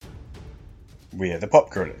We are the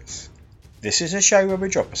Pop Gorillas. This is a show where we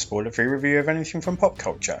drop a spoiler-free review of anything from pop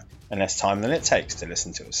culture in less time than it takes to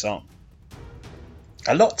listen to a song.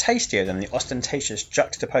 A lot tastier than the ostentatious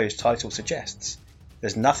juxtaposed title suggests,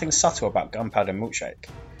 there's nothing subtle about Gunpowder Milkshake,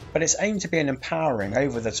 but its aim to be an empowering,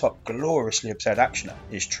 over-the-top, gloriously absurd actioner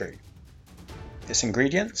is true. Its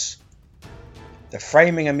ingredients? The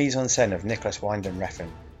framing and mise-en-scène of Nicholas Winding Refn,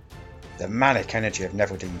 the manic energy of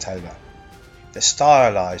Neville Dean Taylor, the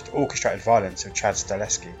stylised, orchestrated violence of Chad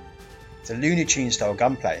Stahelski, the Looney Tunes style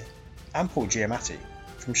gunplay, and Paul Giamatti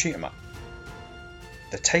from Shoot 'em Up.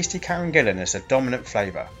 The tasty Karen Gillan is the dominant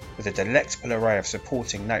flavour, with a delectable array of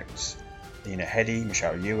supporting notes. Lena Headey,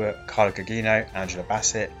 Michelle Yeoh, Carla Gugino, Angela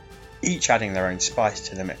Bassett, each adding their own spice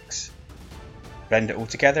to the mix. Blend it all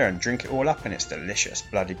together and drink it all up in its delicious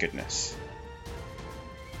bloody goodness.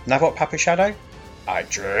 Now what, Papa Shadow? I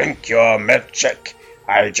drink your milkshake.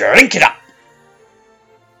 I drink it up.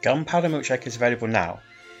 Gunpowder Milkshake is available now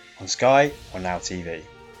on Sky or Now TV.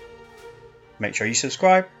 Make sure you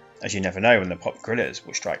subscribe, as you never know when the Pop Gorillas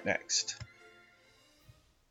will strike next.